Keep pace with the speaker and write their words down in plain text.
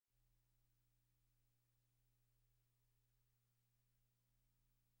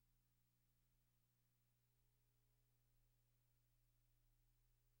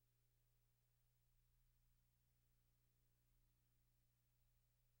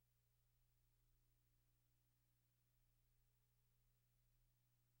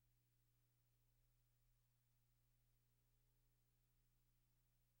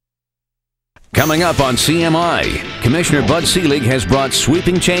Coming up on CMI, Commissioner Bud Selig has brought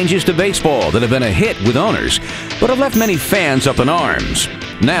sweeping changes to baseball that have been a hit with owners, but have left many fans up in arms.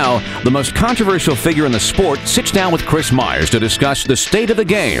 Now, the most controversial figure in the sport sits down with Chris Myers to discuss the state of the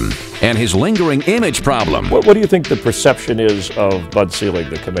game and his lingering image problem. What do you think the perception is of Bud Selig,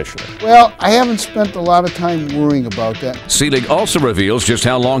 the commissioner? Well, I haven't spent a lot of time worrying about that. Selig also reveals just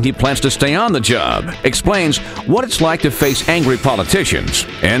how long he plans to stay on the job, explains what it's like to face angry politicians,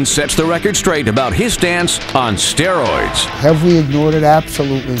 and sets the record straight about his stance on steroids. Have we ignored it?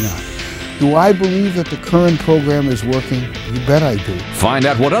 Absolutely not. Do I believe that the current program is working? You bet I do. Find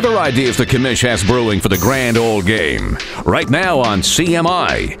out what other ideas the commish has brewing for the grand old game. Right now on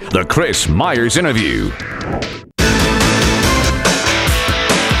CMI, the Chris Myers Interview.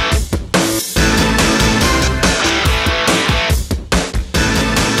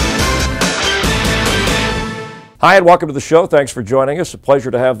 Hi, and welcome to the show. Thanks for joining us. A pleasure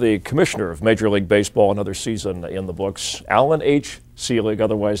to have the Commissioner of Major League Baseball, another season in the books, Alan H. Selig,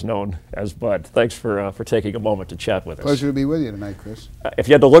 otherwise known as Bud. Thanks for taking a moment to chat with us. Pleasure to be with you tonight, Chris. If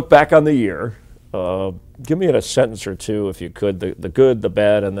you had to look back on the year, give me in a sentence or two, if you could, the good, the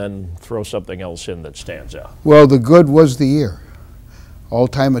bad, and then throw something else in that stands out. Well, the good was the year.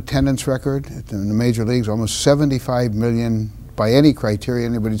 All-time attendance record in the major leagues, almost 75 million by any criteria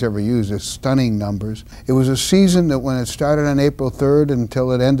anybody's ever used, is stunning numbers. It was a season that when it started on April 3rd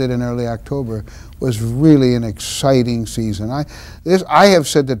until it ended in early October was really an exciting season. I have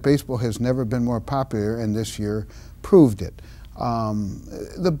said that baseball has never been more popular, and this year proved it.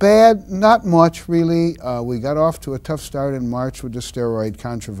 The bad, not much really. We got off to a tough start in March with the steroid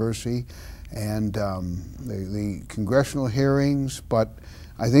controversy and the congressional hearings, but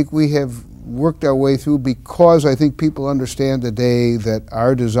I think we have worked our way through because I think people understand today that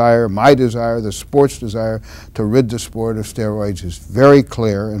our desire, my desire, the sport's desire to rid the sport of steroids is very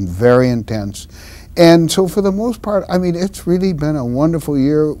clear and very intense. And so for the most part, I mean, it's really been a wonderful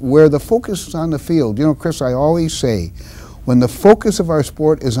year where the focus is on the field. You know, Chris, I always say, when the focus of our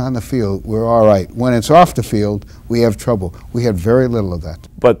sport is on the field, we're all right. When it's off the field, we have trouble. We had very little of that.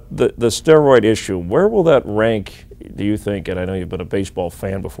 But the steroid issue, where will that rank, do you think, and I know you've been a baseball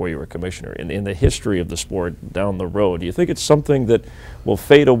fan before you were commissioner, in the history of the sport down the road? Do you think it's something that will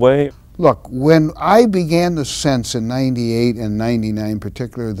fade away? Look, when I began to sense in 98 and 99 in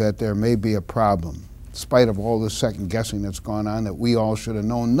particular that there may be a problem, in spite of all the second guessing that's gone on that we all should have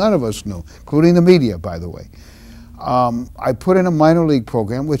known, none of us knew, including the media, by the way. I put in a minor league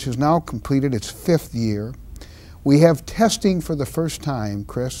program, which has now completed its 5th year. We have testing for the first time,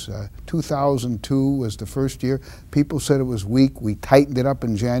 Chris. 2002 was the first year. People said it was weak. We tightened it up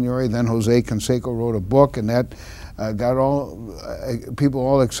in January. Then Jose Canseco wrote a book, and that got people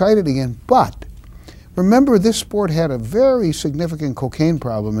all excited again. But remember, this sport had a very significant cocaine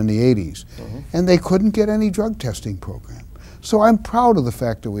problem in the 80s, and they couldn't get any drug testing program. So I'm proud of the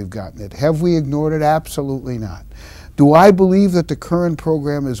fact that we've gotten it. Have we ignored it? Absolutely not. Do I believe that the current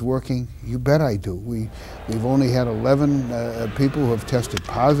program is working? You bet I do. We've only had 11 people who have tested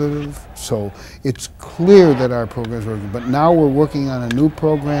positive, so it's clear that our program is working. But now we're working on a new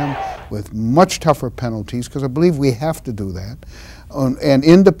program with much tougher penalties, because I believe we have to do that, and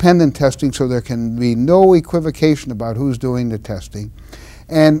independent testing so there can be no equivocation about who's doing the testing.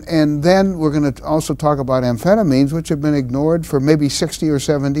 And then we're going to also talk about amphetamines, which have been ignored for maybe 60 or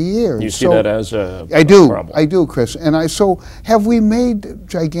 70 years. You see that as a problem? I do, Chris. And so have we made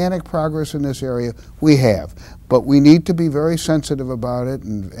gigantic progress in this area? We have. But we need to be very sensitive about it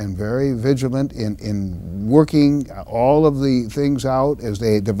and very vigilant in working all of the things out as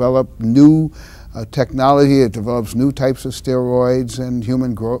they develop new technology. It develops new types of steroids and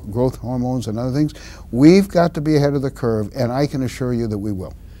human growth hormones and other things. We've got to be ahead of the curve, and I can assure you that we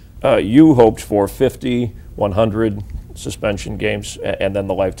will. You hoped for 50, 100 suspension games and then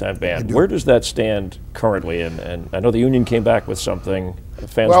the lifetime ban. Where does that stand currently? And I know the union came back with something.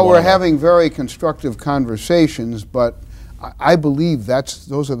 Well, we're having very constructive conversations, but I believe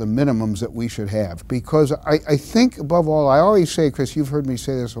those are the minimums that we should have. Because I think, above all, I always say, Chris, you've heard me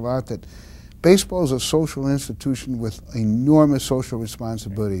say this a lot, that baseball is a social institution with enormous social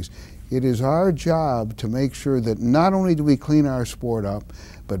responsibilities. It is our job to make sure that not only do we clean our sport up,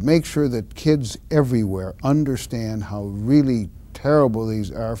 but make sure that kids everywhere understand how really terrible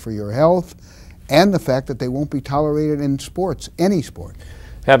these are for your health and the fact that they won't be tolerated in sports, any sport.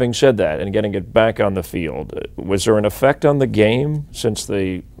 Having said that, and getting it back on the field, was there an effect on the game since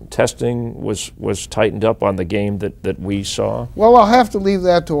the testing was tightened up on the game that we saw? Well, I'll have to leave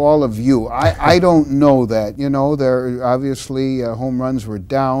that to all of you. I don't know that. You know, there obviously home runs were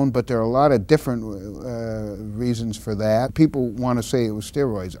down, but there are a lot of different reasons for that. People want to say it was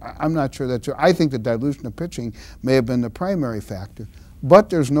steroids. I'm not sure that's true. I think the dilution of pitching may have been the primary factor, but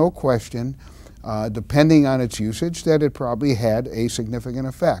there's no question, depending on its usage, that it probably had a significant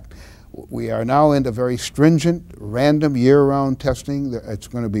effect. We are now into very stringent, random, year-round testing. It's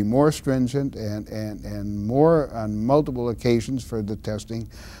going to be more stringent and more on multiple occasions for the testing.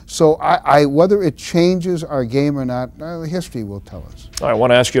 So whether it changes our game or not, history will tell us. All right, I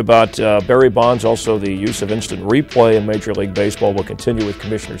want to ask you about Barry Bonds, also the use of instant replay in Major League Baseball. We'll continue with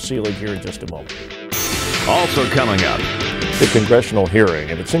Commissioner Selig here in just a moment. Also coming up, the congressional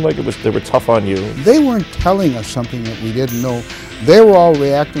hearing, and it seemed like they were tough on you. They weren't telling us something that we didn't know. They were all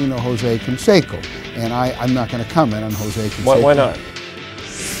reacting to Jose Canseco, and I'm not going to comment on Jose Canseco. Why not?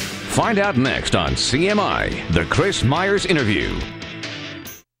 Find out next on CMI, the Chris Myers Interview.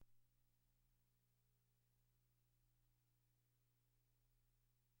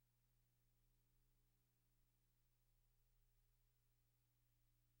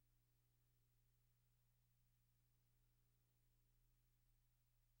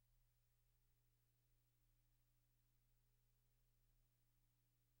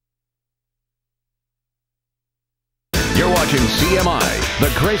 You're watching CMI, the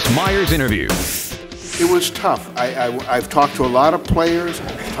Chris Myers Interview. It was tough. I've talked to a lot of players.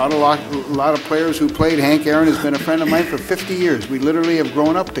 I've taught a lot of players who played. Hank Aaron has been a friend of mine for 50 years. We literally have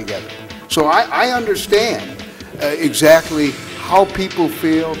grown up together. So I understand exactly how people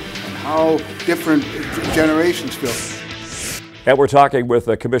feel and how different generations feel. And we're talking with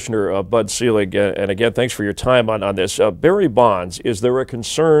Commissioner Bud Selig, and again, thanks for your time on this. Barry Bonds, is there a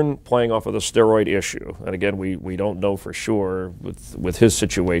concern playing off of the steroid issue? And again, we don't know for sure. With his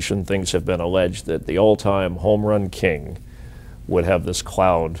situation, things have been alleged that the all-time home run king would have this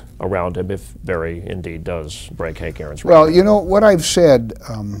cloud around him if Barry indeed does break Hank Aaron's record. Well, you know, what I've said,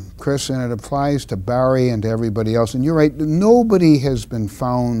 Chris, and it applies to Barry and to everybody else, and you're right, nobody has been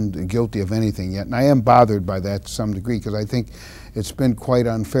found guilty of anything yet, and I am bothered by that to some degree because I think it's been quite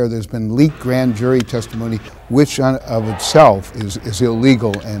unfair. There's been leaked grand jury testimony, which of itself is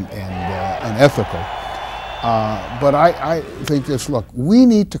illegal and unethical. But I think this, look, we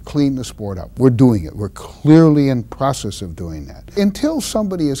need to clean the sport up. We're doing it. We're clearly in process of doing that. Until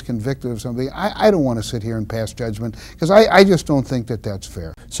somebody is convicted of something, I don't want to sit here and pass judgment because I just don't think that that's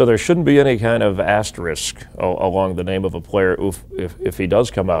fair. So there shouldn't be any kind of asterisk along the name of a player if he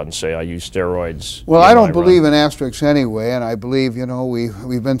does come out and say, I use steroids. Well, I don't believe in asterisks anyway, and I believe, you know,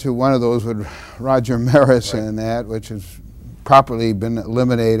 we've been through one of those with Roger Maris and that, which is properly been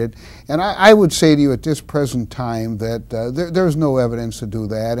eliminated. And I would say to you at this present time that there's no evidence to do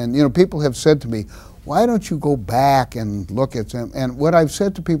that. And, you know, people have said to me, why don't you go back and look at them? And what I've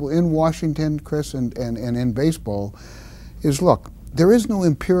said to people in Washington, Chris, and in baseball is, look, there is no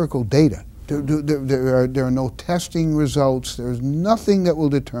empirical data. There are no testing results. There's nothing that will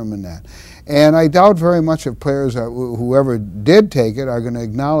determine that. And I doubt very much if players, whoever did take it, are going to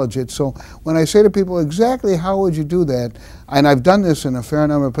acknowledge it. So when I say to people, exactly how would you do that? And I've done this in a fair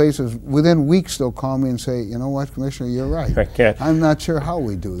number of places. Within weeks, they'll call me and say, you know what, Commissioner, you're right. I'm not sure how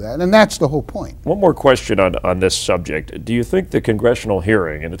we do that. And that's the whole point. One more question on this subject. Do you think the congressional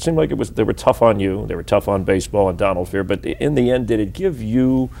hearing, and it seemed like they were tough on you, they were tough on baseball and Donald Fehr, but in the end, did it give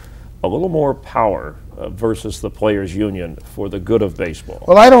you a little more power versus the players' union for the good of baseball?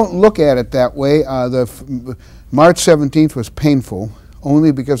 Well, I don't look at it that way. March 17th was painful,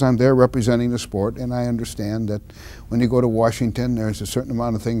 only because I'm there representing the sport, and I understand that when you go to Washington, there's a certain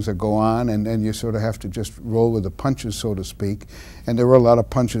amount of things that go on, and then you sort of have to just roll with the punches, so to speak, and there were a lot of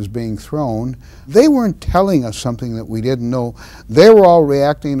punches being thrown. They weren't telling us something that we didn't know. They were all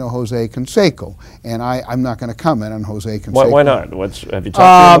reacting to Jose Canseco, and I'm not going to comment on Jose Canseco. Why not? Have you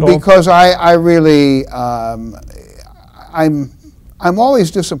talked to him at all? Because I really, I'm always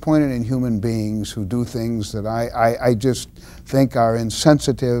disappointed in human beings who do things that I just think are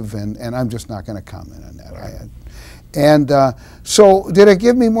insensitive, and I'm just not going to comment on that. Right. So did it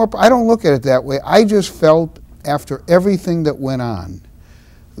give me more? I don't look at it that way. I just felt after everything that went on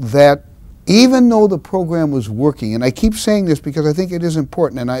that even though the program was working, and I keep saying this because I think it is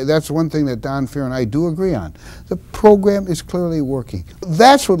important, and that's one thing that Don Fehr and I do agree on, the program is clearly working.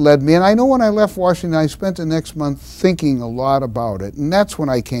 That's what led me, and I know when I left Washington, I spent the next month thinking a lot about it, and that's when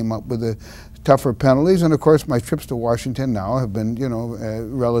I came up with the tougher penalties, and of course my trips to Washington now have been,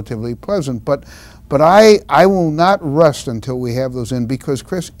 relatively pleasant. But I will not rest until we have those in, because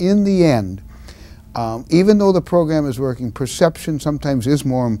Chris, in the end, even though the program is working, perception sometimes is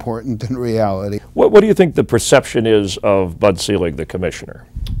more important than reality. What do you think the perception is of Bud Selig, the commissioner?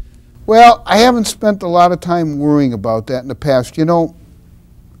 Well, I haven't spent a lot of time worrying about that in the past. In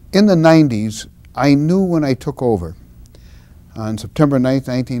the 90s, I knew when I took over on September 9th,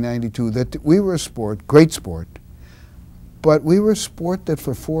 1992, that we were a sport, great sport, but we were a sport that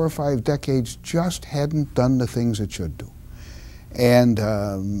for 4 or 5 decades just hadn't done the things it should do. And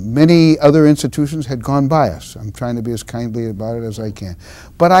many other institutions had gone by us. I'm trying to be as kindly about it as I can.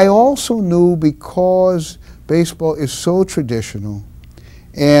 But I also knew, because baseball is so traditional,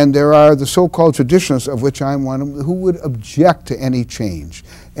 and there are the so-called traditionalists, of which I'm one of them, who would object to any change.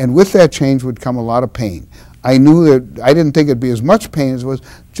 And with that change would come a lot of pain. I knew that I didn't think it'd be as much pain as it was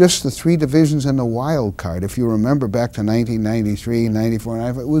just the 3 divisions and the wild card. If you remember back to 1993, 94,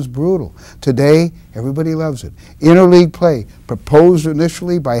 95, it was brutal. Today, everybody loves it. Interleague play, proposed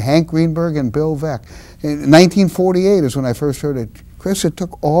initially by Hank Greenberg and Bill Veeck. In 1948 is when I first heard it. Chris, it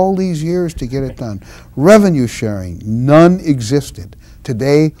took all these years to get it done. Revenue sharing, none existed.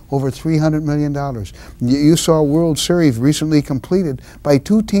 Today, over $300 million. You saw a World Series recently completed by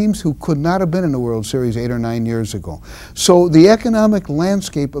 2 teams who could not have been in the World Series 8 or 9 years ago. So the economic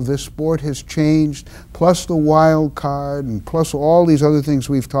landscape of this sport has changed, plus the wild card, and plus all these other things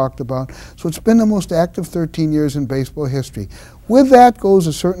we've talked about. So it's been the most active 13 years in baseball history. With that goes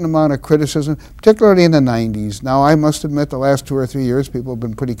a certain amount of criticism, particularly in the 90s. Now, I must admit, the last 2 or 3 years, people have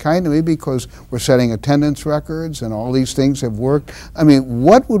been pretty kind to me because we're setting attendance records and all these things have worked. I mean,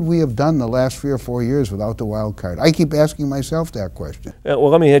 what would we have done the last 3 or 4 years without the wild card? I keep asking myself that question. Well,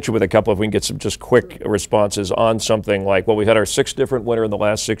 let me hit you with a couple, if we can get some just quick responses on something like, well, we've had our 6th different winner in the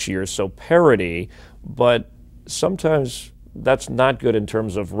last 6 years, so parity, but sometimes that's not good in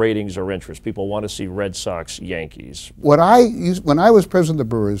terms of ratings or interest. People want to see Red Sox, Yankees. When I was president of the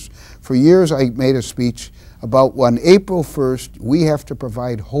Brewers, for years I made a speech about on April 1st, we have to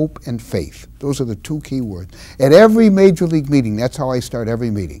provide hope and faith. Those are the 2 key words. At every major league meeting, that's how I start every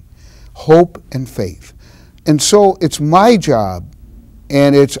meeting. Hope and faith. And so it's my job,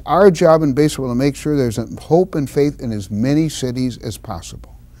 and it's our job in baseball, to make sure there's hope and faith in as many cities as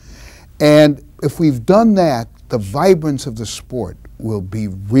possible. And if we've done that, the vibrance of the sport will be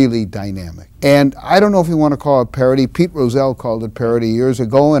really dynamic. And I don't know if you want to call it parity. Pete Rozelle called it parity years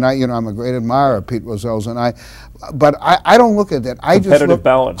ago, and I'm a great admirer of Pete Rozelle's, but I don't look at that. Competitive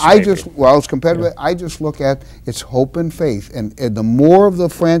balance. It's competitive. Yeah. I just look at it's hope and faith, and the more of the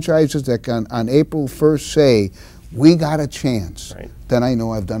franchises that can on April 1st say we got a chance, right, then I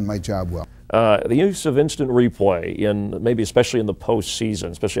know I've done my job well. The use of instant replay, maybe especially in the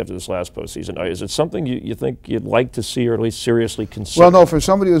postseason, especially after this last postseason, is it something you think you'd like to see, or at least seriously consider? Well, no, for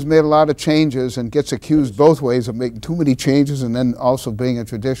somebody who's made a lot of changes and gets accused both ways of making too many changes and then also being a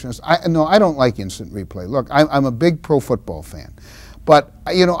traditionalist, I don't like instant replay. Look, I'm a big pro football fan. But,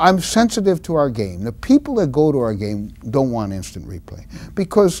 I'm sensitive to our game. The people that go to our game don't want instant replay.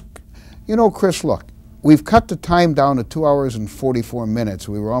 Because, Chris, look, we've cut the time down to 2 hours and 44 minutes.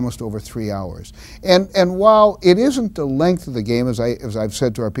 We were almost over 3 hours. And while it isn't the length of the game, as I've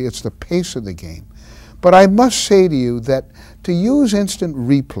said to our people, it's the pace of the game. But I must say to you that to use instant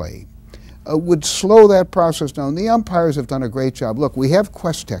replay would slow that process down. The umpires have done a great job. Look, we have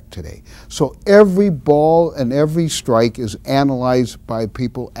Questec today. So every ball and every strike is analyzed by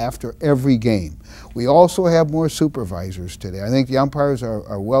people after every game. We also have more supervisors today. I think the umpires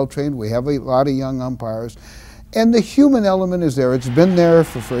are well trained. We have a lot of young umpires. And the human element is there. It's been there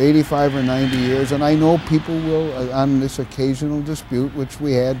for 85 or 90 years, and I know people will, on this occasional dispute, which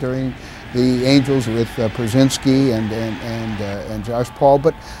we had during the Angels with Przinsky and Josh Paul,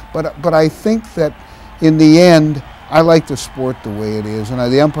 but I think that in the end, I like the sport the way it is, and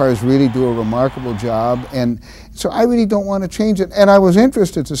the umpires really do a remarkable job, and so I really don't want to change it. And I was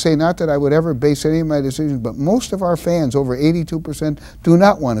interested to say, not that I would ever base any of my decisions, but most of our fans, over 82%, do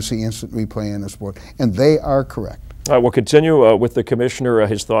not want to see instant replay in the sport, and they are correct. All right, we'll continue with the commissioner,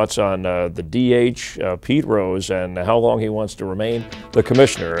 his thoughts on the DH, Pete Rose, and how long he wants to remain the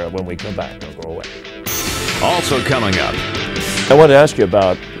commissioner when we come back. Don't go away. Also coming up, I wanted to ask you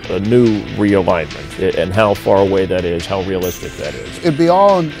about a new realignment and how far away that is, how realistic that is. It'd be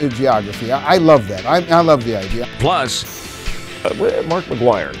all in geography. I love that. I love the idea. Plus, Mark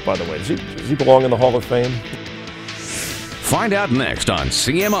McGwire, by the way, does he belong in the Hall of Fame? Find out next on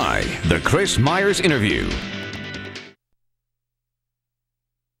CMI, the Chris Myers Interview.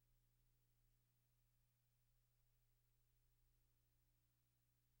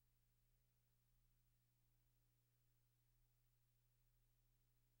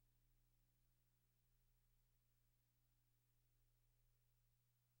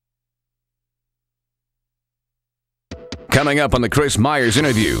 Coming up on the Chris Myers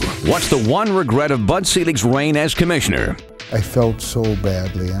Interview, what's the one regret of Bud Selig's reign as commissioner? I felt so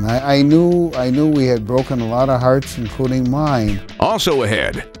badly, and I knew we had broken a lot of hearts, including mine. Also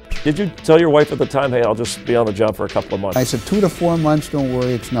ahead. Did you tell your wife at the time, hey, I'll just be on the job for a couple of months? I said 2 to 4 months, don't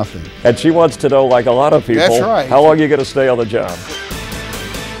worry, it's nothing. And she wants to know, like a lot of people, That's right. How long are you going to stay on the job?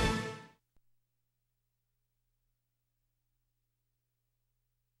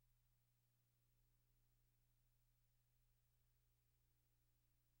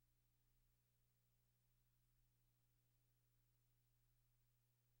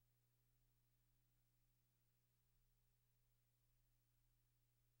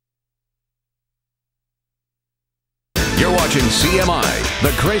 You're watching CMI,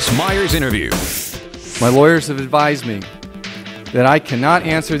 the Chris Myers Interview. My lawyers have advised me that I cannot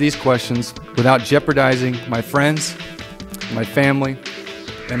answer these questions without jeopardizing my friends, my family,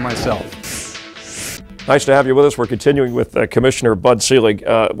 and myself. Nice to have you with us. We're continuing with Commissioner Bud Selig.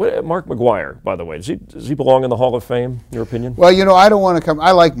 Mark McGwire, by the way, does he belong in the Hall of Fame, in your opinion? Well, you know, I don't want to come.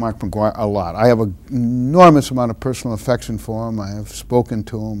 I like Mark McGwire a lot. I have an enormous amount of personal affection for him. I have spoken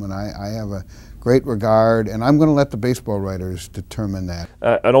to him, and I have a great regard, and I'm going to let the baseball writers determine that.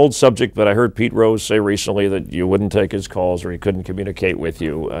 An old subject, but I heard Pete Rose say recently that you wouldn't take his calls or he couldn't communicate with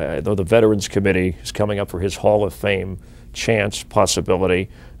you. Though the Veterans Committee is coming up for his Hall of Fame chance possibility.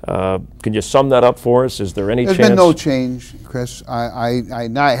 Can you sum that up for us? Is there any chance? There's been no change, Chris. I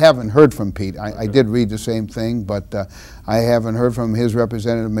haven't heard from Pete. I did read the same thing, but I haven't heard from his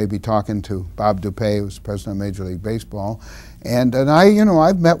representative, maybe talking to Bob Dupay, who's president of Major League Baseball. And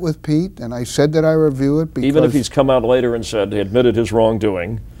I've met with Pete, and I said that I review it because... Even if he's come out later and said he admitted his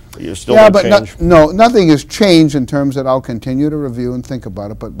wrongdoing, you still yeah, don't change? No, nothing has changed in terms that I'll continue to review and think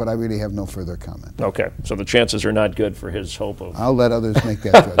about it, but I really have no further comment. Okay, so the chances are not good for his hope of... I'll let others make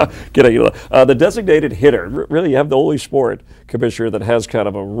that judgment. G'day, the designated hitter. Really, you have the only sport, Commissioner, that has kind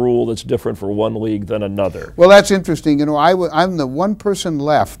of a rule that's different for one league than another. Well, that's interesting. You know, I'm the one person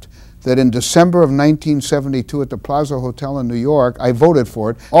left that in December of 1972 at the Plaza Hotel in New York, I voted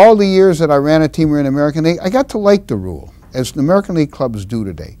for it. All the years that I ran a team in the American League, I got to like the rule, as the American League clubs do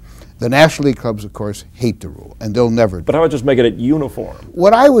today. The National League clubs, of course, hate the rule, and they'll never do. But how about just making it uniform?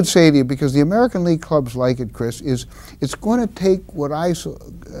 What I would say to you, because the American League clubs like it, Chris, is it's going to take what I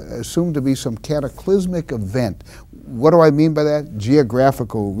assume to be some cataclysmic event. What do I mean by that?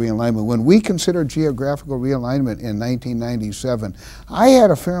 Geographical realignment. When we considered geographical realignment in 1997, I had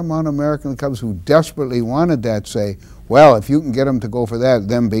a fair amount of American League clubs who desperately wanted that, say, well, if you can get them to go for that,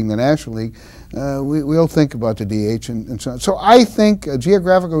 them being the National League, we'll think about the DH and so on. So I think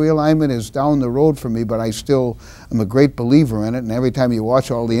geographical realignment is down the road for me, but I still am a great believer in it, and every time you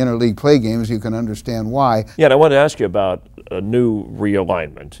watch all the interleague play games, you can understand why. Yeah, and I want to ask you about a new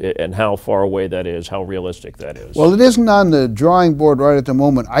realignment and how far away that is, how realistic that is. Well, it isn't on the drawing board right at the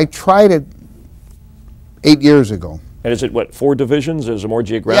moment. I tried it 8 years ago. And is it, what, 4 divisions? Is it more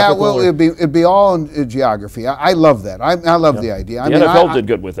geographical? Yeah, well, it'd be all in geography. I love that. I love the idea. The NFL did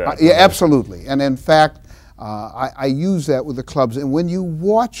good with that. Yeah, absolutely. And in fact, I use that with the clubs. And when you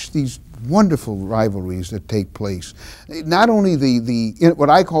watch these wonderful rivalries that take place, not only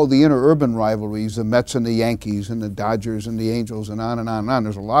what I call the interurban rivalries, the Mets and the Yankees and the Dodgers and the Angels and on and on and on.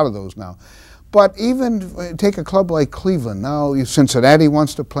 There's a lot of those now. But even take a club like Cleveland. Now Cincinnati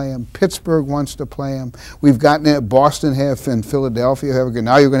wants to play them. Pittsburgh wants to play them. We've gotten Boston and Philadelphia.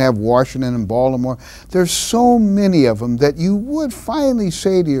 Now you're going to have Washington and Baltimore. There's so many of them that you would finally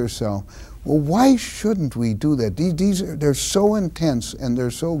say to yourself, well, why shouldn't we do that? They're so intense and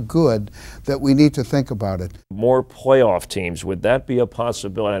they're so good that we need to think about it. More playoff teams, would that be a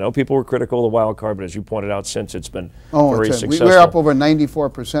possibility? I know people were critical of the wild card, but as you pointed out, since it's been very successful. We're up over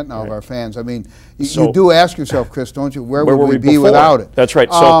 94% now of our fans. I mean, you do ask yourself, Chris, don't you, where would we be without it? That's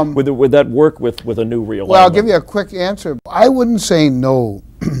right. So would that work with a new realignment? Well, I'll give you a quick answer. I wouldn't say no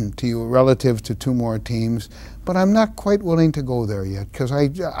to you relative to 2 more teams, but I'm not quite willing to go there yet because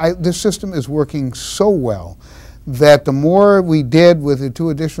this system is working so well that the more we did with the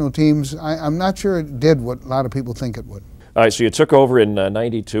 2 additional teams, I'm not sure it did what a lot of people think it would. All right, so you took over in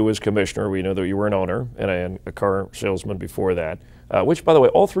 '92 as commissioner. We know that you were an owner and a car salesman before that. Which, by the way,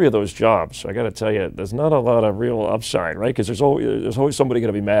 all 3 of those jobs, I got to tell you, there's not a lot of real upside, right? Because there's always somebody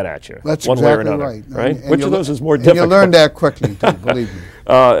going to be mad at you. That's one exactly way or another, right. Right? Which of those is more difficult? You learn that quickly, too, believe me.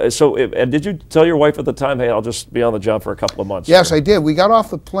 And did you tell your wife at the time, hey, I'll just be on the job for a couple of months? Yes, I did. We got off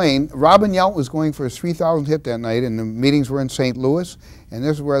the plane. Robin Yount was going for his 3,000th hit that night, and the meetings were in St. Louis, and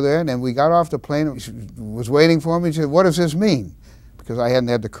this is where they're at. And we got off the plane, and she was waiting for me. She said, what does this mean? Because I hadn't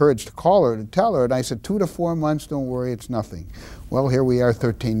had the courage to call her to tell her, and I said, 2 to 4 months, don't worry, it's nothing. Well, here we are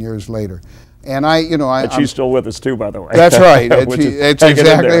 13 years later. And and she's still with us too, by the way. That's right. It's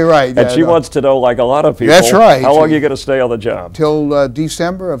exactly right. And she wants to know, like a lot of people, that's right. How long are you going to stay on the job? Till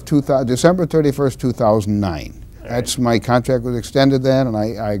December 31st, 2009. That's my contract was extended then, and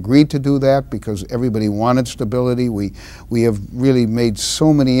I agreed to do that because everybody wanted stability. We have really made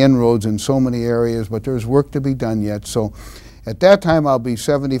so many inroads in so many areas, but there's work to be done yet. So at that time, I'll be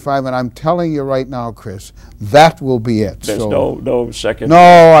 75, and I'm telling you right now, Chris, that will be it. There's no second. No,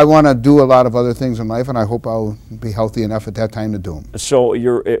 I want to do a lot of other things in life, and I hope I'll be healthy enough at that time to do them. So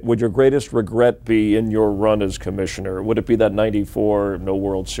would your greatest regret be in your run as commissioner? Would it be that '94 no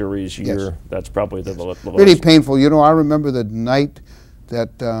World Series year? Yes. That's probably the really painful. I remember the night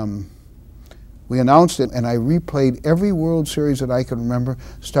that we announced it, and I replayed every World Series that I could remember,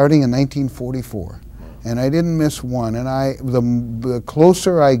 starting in 1944. And I didn't miss one. And the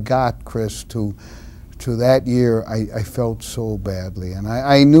closer I got, Chris, to that year, I felt so badly. And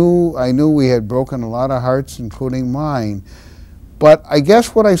I knew we had broken a lot of hearts, including mine. But I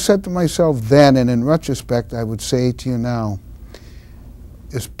guess what I said to myself then, and in retrospect, I would say to you now,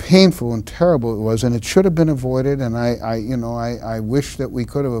 as painful and terrible it was, and it should have been avoided, and I wish that we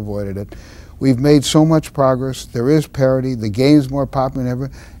could have avoided it. We've made so much progress. There is parity. The game's more popular than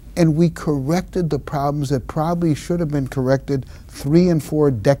ever. And we corrected the problems that probably should have been corrected 3 and 4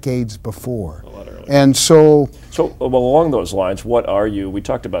 decades before. A lot earlier. And so along those lines, we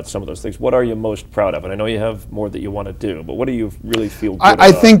talked about some of those things, what are you most proud of? And I know you have more that you want to do, but what do you really feel good about?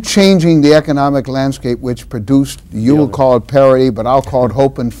 I think changing the economic landscape, which produced, you will call it parity, but I'll call it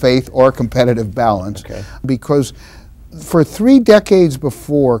hope and faith or competitive balance. Okay. Because for 3 decades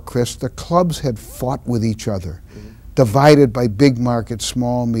before, Chris, the clubs had fought with each other. Divided by big markets,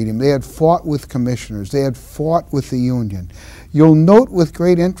 small, medium. They had fought with commissioners. They had fought with the union. You'll note with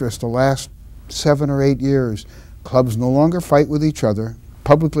great interest the last 7 or 8 years, clubs no longer fight with each other,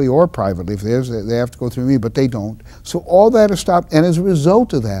 publicly or privately. If they have to go through me, but they don't. So all that has stopped, and as a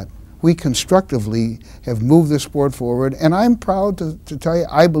result of that, we constructively have moved this sport forward, and I'm proud to tell you,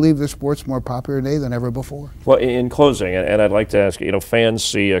 I believe this sport's more popular today than ever before. Well, in closing, and I'd like to ask you, fans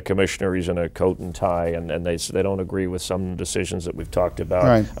see a commissioner, he's in a coat and tie, and they don't agree with some decisions that we've talked about.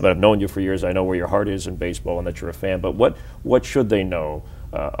 Right. I mean, I've known you for years, I know where your heart is in baseball and that you're a fan, but what should they know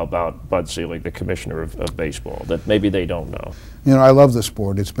about Bud Selig, the commissioner of baseball, that maybe they don't know? I love the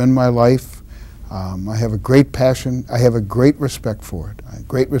sport. It's been my life. I have a great passion. I have a great respect for it.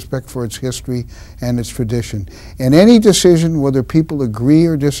 Great respect for its history and its tradition. And any decision, whether people agree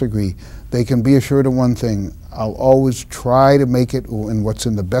or disagree, they can be assured of one thing. I'll always try to make it in what's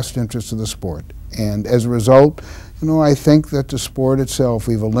in the best interest of the sport. And as a result, I think that the sport itself,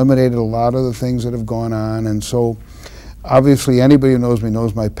 we've eliminated a lot of the things that have gone on. And so, obviously, anybody who knows me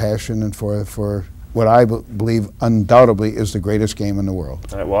knows my passion and for what I believe undoubtedly is the greatest game in the world.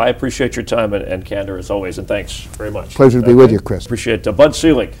 All right, well, I appreciate your time and candor as always, and thanks very much. Pleasure to be with you, Chris. Appreciate Bud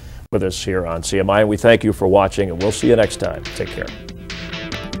Selig with us here on CMI, and we thank you for watching, and we'll see you next time. Take care.